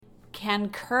Can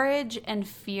courage and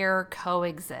fear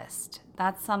coexist?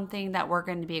 That's something that we're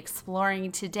going to be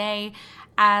exploring today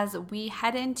as we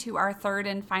head into our third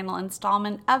and final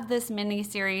installment of this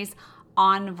mini-series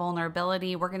on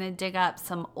vulnerability. We're going to dig up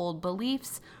some old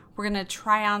beliefs. We're going to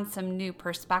try on some new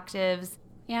perspectives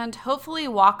and hopefully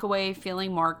walk away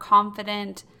feeling more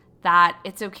confident that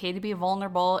it's okay to be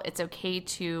vulnerable. It's okay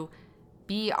to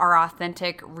be our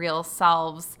authentic, real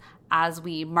selves as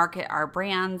we market our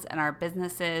brands and our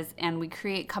businesses, and we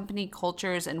create company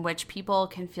cultures in which people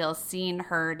can feel seen,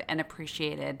 heard, and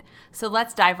appreciated. So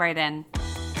let's dive right in.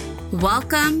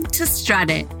 Welcome to Strut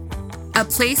It, a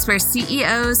place where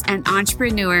CEOs and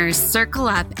entrepreneurs circle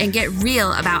up and get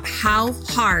real about how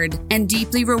hard and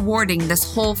deeply rewarding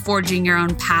this whole forging your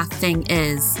own path thing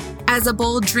is. As a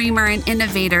bold dreamer and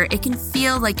innovator, it can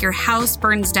feel like your house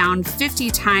burns down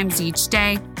 50 times each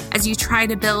day as you try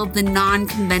to build the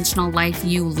non-conventional life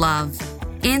you love.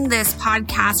 In this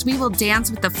podcast, we will dance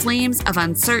with the flames of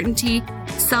uncertainty,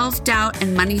 self-doubt,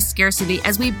 and money scarcity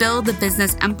as we build the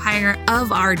business empire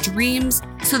of our dreams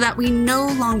so that we no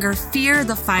longer fear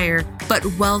the fire, but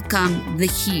welcome the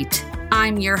heat.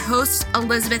 I'm your host,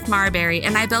 Elizabeth Marbury,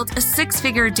 and I built a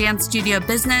 6-figure dance studio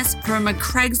business from a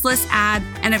Craigslist ad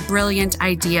and a brilliant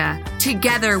idea.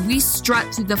 Together, we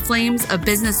strut through the flames of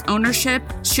business ownership,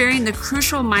 sharing the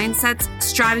crucial mindsets,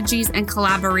 strategies, and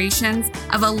collaborations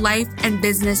of a life and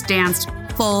business danced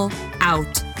full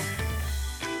out.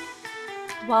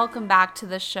 Welcome back to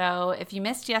the show. If you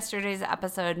missed yesterday's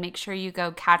episode, make sure you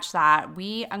go catch that.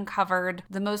 We uncovered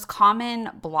the most common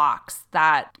blocks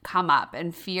that come up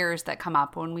and fears that come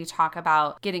up when we talk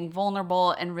about getting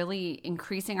vulnerable and really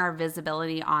increasing our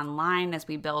visibility online as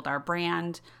we build our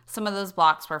brand. Some of those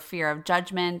blocks were fear of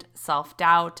judgment,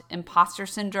 self-doubt, imposter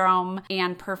syndrome,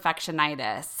 and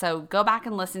perfectionitis. So go back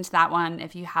and listen to that one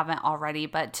if you haven't already.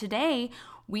 But today,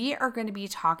 we are going to be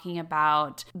talking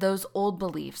about those old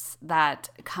beliefs that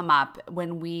come up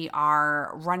when we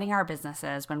are running our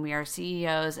businesses, when we are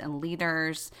CEOs and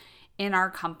leaders in our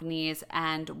companies,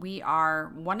 and we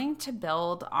are wanting to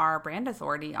build our brand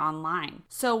authority online.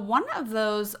 So one of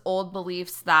those old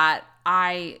beliefs that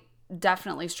I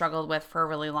definitely struggled with for a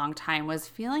really long time was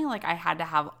feeling like I had to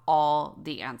have all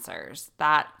the answers,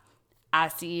 that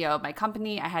as CEO of my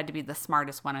company, I had to be the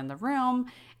smartest one in the room.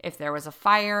 If there was a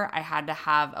fire, I had to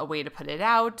have a way to put it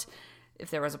out. If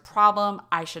there was a problem,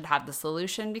 I should have the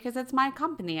solution because it's my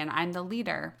company and I'm the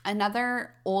leader.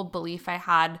 Another old belief I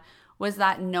had was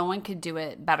that no one could do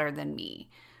it better than me.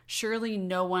 Surely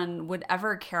no one would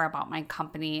ever care about my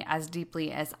company as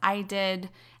deeply as I did,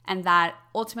 and that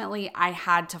ultimately I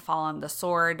had to fall on the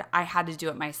sword. I had to do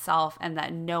it myself, and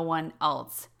that no one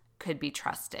else could be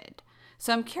trusted.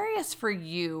 So I'm curious for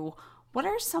you, what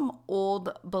are some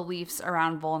old beliefs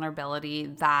around vulnerability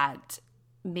that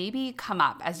maybe come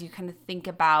up as you kind of think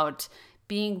about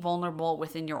being vulnerable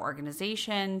within your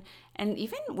organization and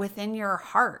even within your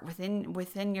heart,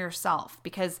 within yourself?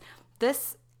 Because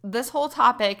this whole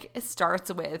topic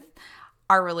starts with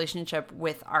our relationship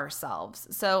with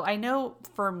ourselves. So I know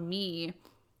for me,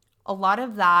 a lot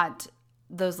of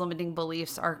those limiting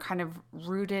beliefs are kind of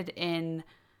rooted in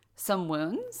some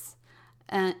wounds,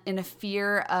 in a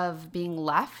fear of being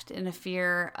left, in a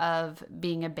fear of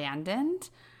being abandoned.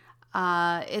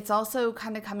 It's also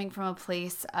kind of coming from a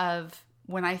place of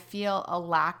when I feel a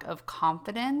lack of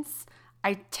confidence,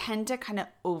 I tend to kind of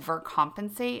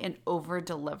overcompensate and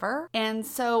over-deliver. And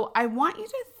so I want you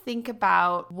to think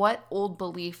about what old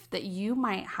belief that you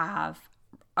might have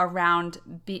around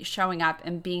showing up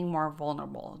and being more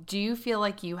vulnerable. Do you feel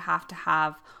like you have to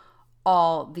have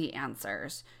all the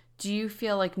answers? Do you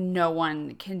feel like no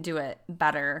one can do it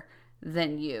better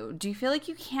than you? Do you feel like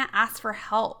you can't ask for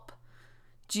help?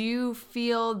 Do you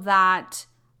feel that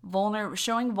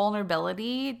showing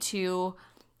vulnerability to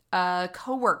a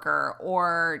coworker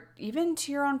or even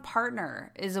to your own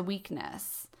partner is a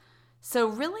weakness? So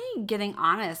really getting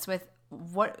honest with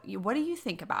what do you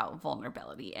think about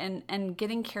vulnerability and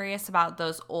getting curious about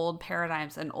those old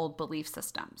paradigms and old belief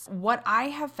systems. What I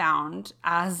have found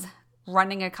as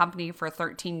running a company for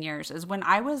 13 years is when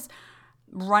I was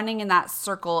running in that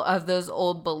circle of those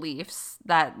old beliefs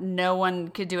that no one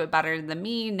could do it better than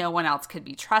me, no one else could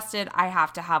be trusted, I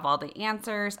have to have all the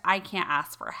answers, I can't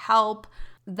ask for help.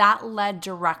 That led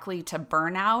directly to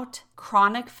burnout,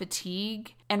 chronic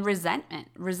fatigue, and resentment.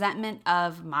 Resentment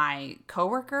of my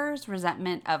coworkers,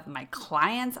 resentment of my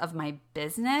clients, of my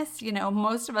business. You know,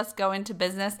 most of us go into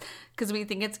business because we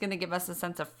think it's going to give us a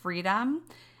sense of freedom.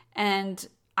 And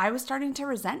I was starting to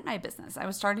resent my business. I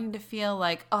was starting to feel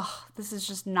like, oh, this is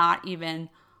just not even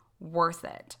worth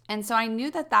it. And so I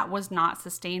knew that that was not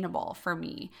sustainable for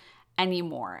me.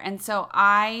 anymore. And so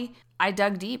I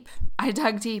dug deep. I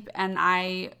dug deep and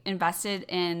I invested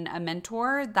in a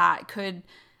mentor that could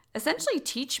essentially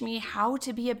teach me how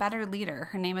to be a better leader.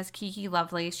 Her name is Kiki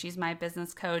Lovely. She's my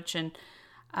business coach, and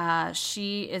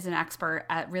she is an expert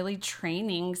at really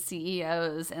training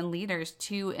CEOs and leaders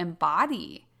to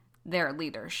embody their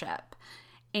leadership.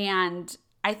 And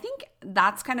I think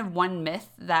that's kind of one myth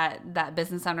that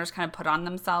business owners kind of put on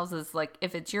themselves is like,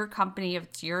 if it's your company, if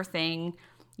it's your thing,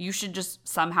 you should just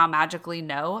somehow magically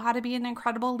know how to be an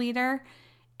incredible leader.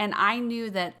 And I knew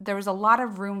that there was a lot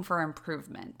of room for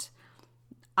improvement.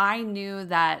 I knew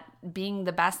that being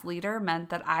the best leader meant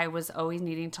that I was always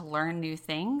needing to learn new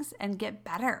things and get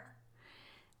better.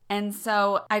 And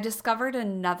so I discovered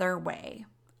another way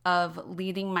of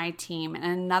leading my team and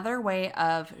another way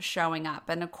of showing up.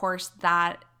 And of course,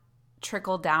 that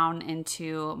trickled down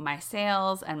into my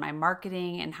sales and my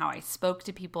marketing and how I spoke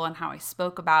to people and how I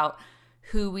spoke about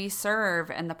who we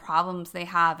serve and the problems they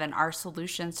have and our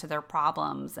solutions to their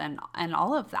problems and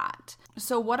all of that.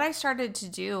 So what I started to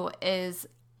do is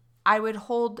I would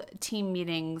hold team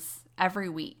meetings every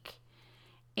week.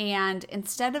 And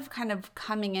instead of kind of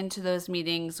coming into those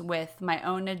meetings with my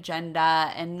own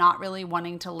agenda and not really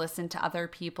wanting to listen to other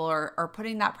people or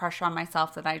putting that pressure on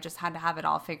myself that I just had to have it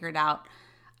all figured out,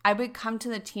 I would come to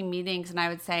the team meetings and I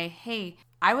would say, hey,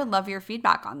 I would love your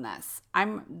feedback on this.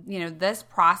 This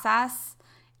process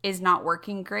is not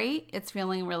working great. It's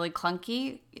feeling really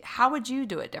clunky. How would you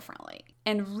do it differently?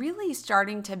 And really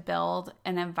starting to build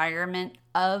an environment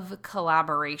of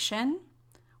collaboration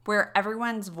where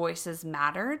everyone's voices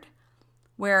mattered,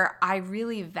 where I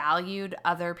really valued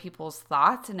other people's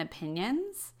thoughts and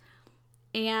opinions.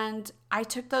 And I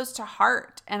took those to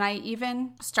heart. And I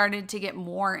even started to get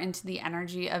more into the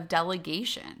energy of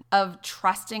delegation, of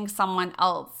trusting someone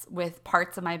else with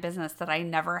parts of my business that I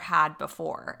never had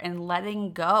before, and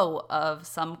letting go of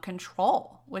some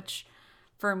control, which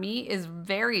for me is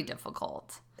very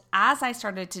difficult. As I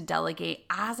started to delegate,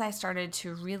 as I started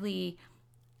to really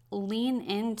lean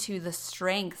into the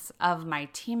strengths of my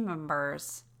team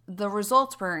members, the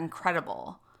results were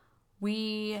incredible.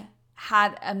 We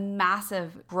had a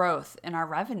massive growth in our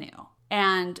revenue,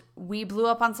 and we blew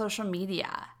up on social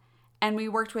media, and we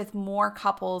worked with more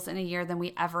couples in a year than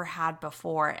we ever had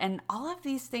before. And all of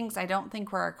these things I don't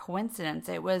think were a coincidence.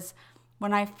 It was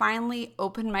when I finally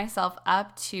opened myself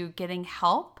up to getting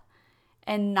help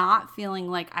and not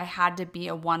feeling like I had to be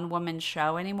a one-woman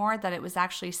show anymore, that it was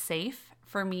actually safe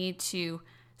for me to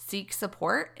seek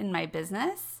support in my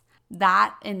business,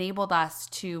 that enabled us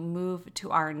to move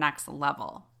to our next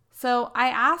level. So I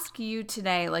ask you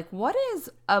today, what is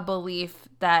a belief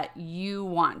that you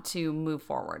want to move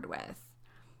forward with?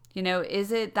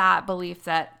 Is it that belief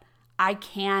that I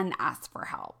can ask for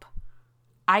help?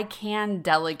 I can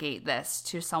delegate this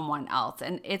to someone else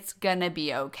and it's gonna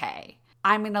be okay.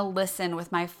 I'm going to listen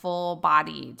with my full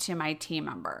body to my team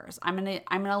members. I'm going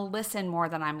to listen more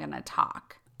than I'm going to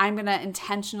talk. I'm going to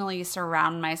intentionally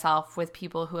surround myself with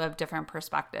people who have different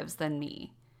perspectives than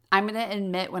me. I'm going to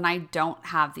admit when I don't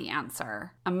have the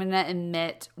answer. I'm going to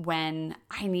admit when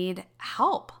I need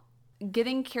help.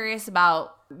 Getting curious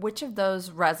about which of those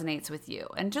resonates with you,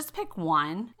 and just pick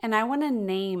one. And I want to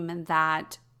name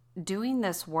that doing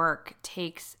this work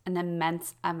takes an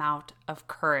immense amount of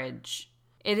courage.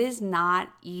 It is not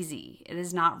easy. It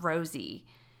is not rosy.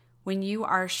 When you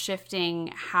are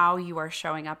shifting how you are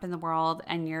showing up in the world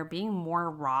and you're being more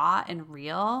raw and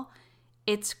real,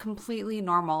 it's completely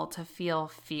normal to feel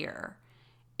fear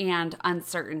and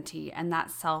uncertainty and that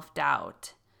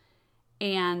self-doubt.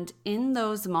 And in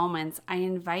those moments, I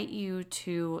invite you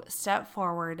to step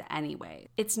forward anyway.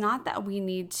 It's not that we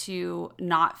need to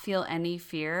not feel any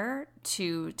fear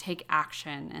to take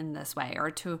action in this way,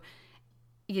 or to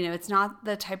it's not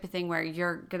the type of thing where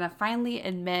you're going to finally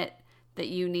admit that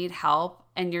you need help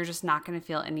and you're just not going to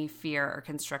feel any fear or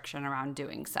constriction around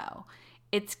doing so.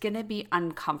 It's going to be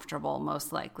uncomfortable,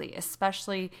 most likely,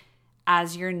 especially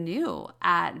as you're new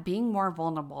at being more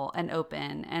vulnerable and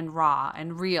open and raw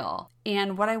and real.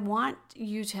 And what I want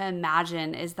you to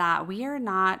imagine is that we are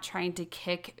not trying to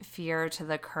kick fear to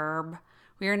the curb.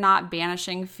 We are not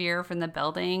banishing fear from the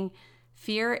building.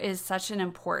 Fear is such an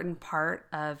important part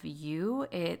of you.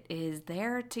 It is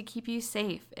there to keep you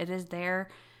safe. It is there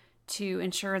to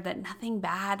ensure that nothing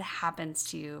bad happens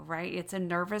to you, right? It's a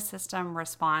nervous system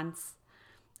response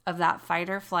of that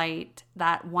fight or flight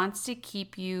that wants to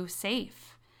keep you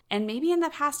safe. And maybe in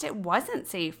the past it wasn't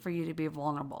safe for you to be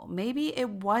vulnerable. Maybe it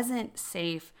wasn't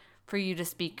safe for you to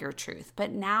speak your truth.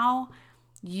 But now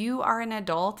you are an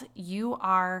adult. You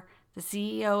are the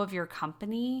CEO of your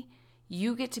company.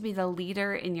 You get to be the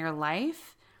leader in your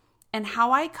life, And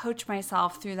how I coach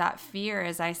myself through that fear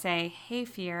is I say, hey,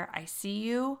 fear, I see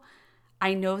you.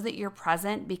 I know that you're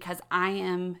present because I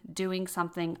am doing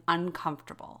something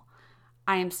uncomfortable.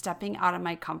 I am stepping out of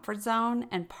my comfort zone.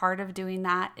 And part of doing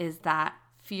that is that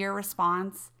fear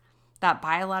response, that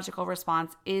biological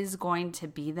response is going to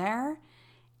be there.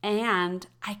 And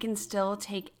I can still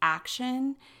take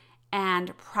action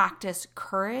and practice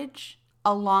courage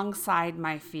alongside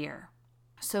my fear.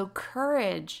 So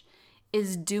courage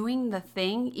is doing the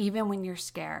thing even when you're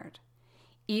scared,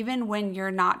 even when you're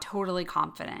not totally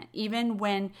confident, even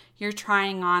when you're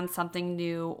trying on something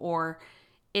new or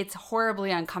it's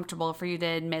horribly uncomfortable for you to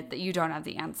admit that you don't have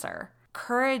the answer.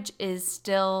 Courage is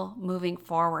still moving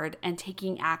forward and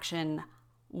taking action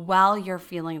while you're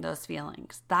feeling those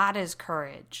feelings. That is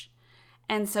courage.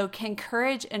 And so can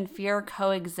courage and fear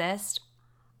coexist?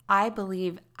 I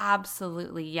believe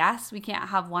absolutely yes. We can't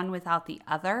have one without the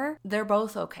other. They're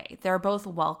both okay. They're both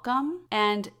welcome.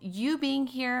 And you being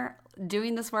here,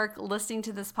 doing this work, listening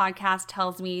to this podcast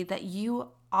tells me that you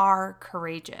are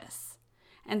courageous.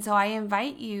 And so I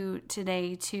invite you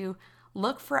today to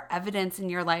look for evidence in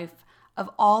your life of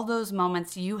all those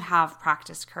moments you have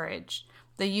practiced courage,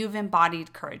 that you've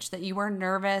embodied courage, that you were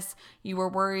nervous, you were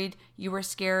worried, you were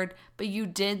scared, but you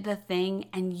did the thing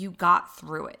and you got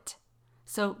through it.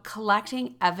 So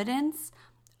collecting evidence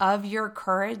of your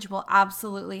courage will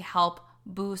absolutely help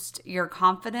boost your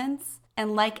confidence.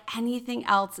 And like anything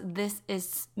else, this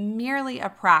is merely a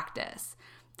practice.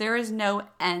 There is no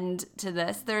end to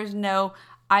this. There's no,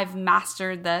 I've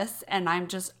mastered this and I'm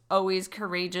just always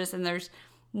courageous and there's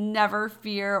never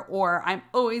fear or I'm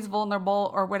always vulnerable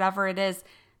or whatever it is.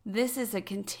 This is a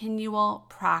continual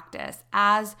practice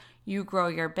as you grow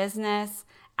your business,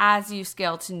 as you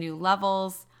scale to new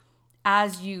levels,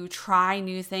 as you try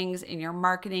new things in your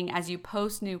marketing, as you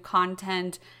post new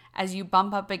content, as you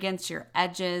bump up against your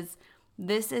edges.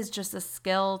 This is just a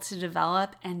skill to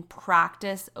develop and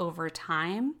practice over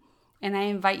time. And I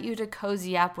invite you to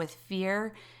cozy up with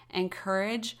fear and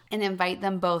courage and invite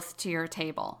them both to your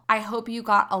table. I hope you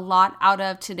got a lot out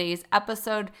of today's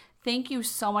episode. Thank you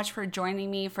so much for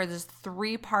joining me for this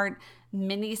 3-part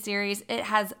mini series. It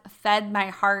has fed my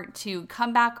heart to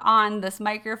come back on this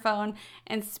microphone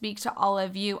and speak to all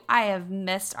of you. I have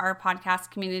missed our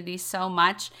podcast community so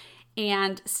much.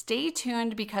 And stay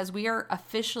tuned because we are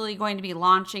officially going to be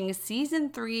launching season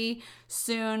 3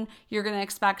 soon. You're going to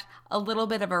expect a little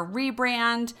bit of a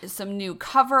rebrand, some new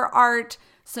cover art,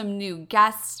 some new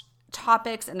guest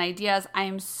topics and ideas. I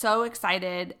am so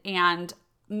excited, and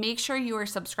make sure you are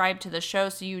subscribed to the show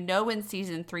so you know when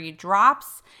season 3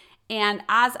 drops. And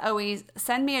as always,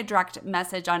 send me a direct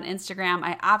message on Instagram.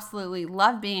 I absolutely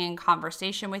love being in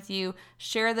conversation with you.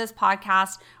 Share this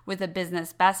podcast with a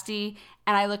business bestie.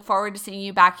 And I look forward to seeing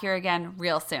you back here again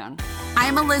real soon.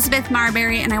 I'm Elizabeth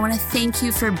Marbury, and I want to thank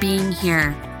you for being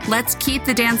here. Let's keep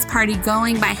the dance party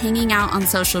going by hanging out on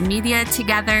social media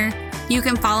together. You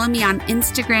can follow me on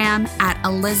Instagram at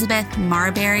Elizabeth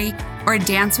Marbury or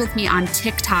dance with me on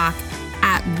TikTok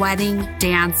at Wedding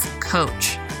Dance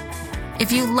Coach.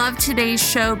 If you love today's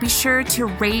show, be sure to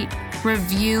rate,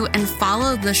 review, and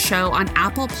follow the show on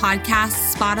Apple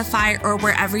Podcasts, Spotify, or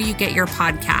wherever you get your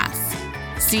podcasts.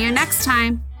 See you next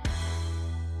time.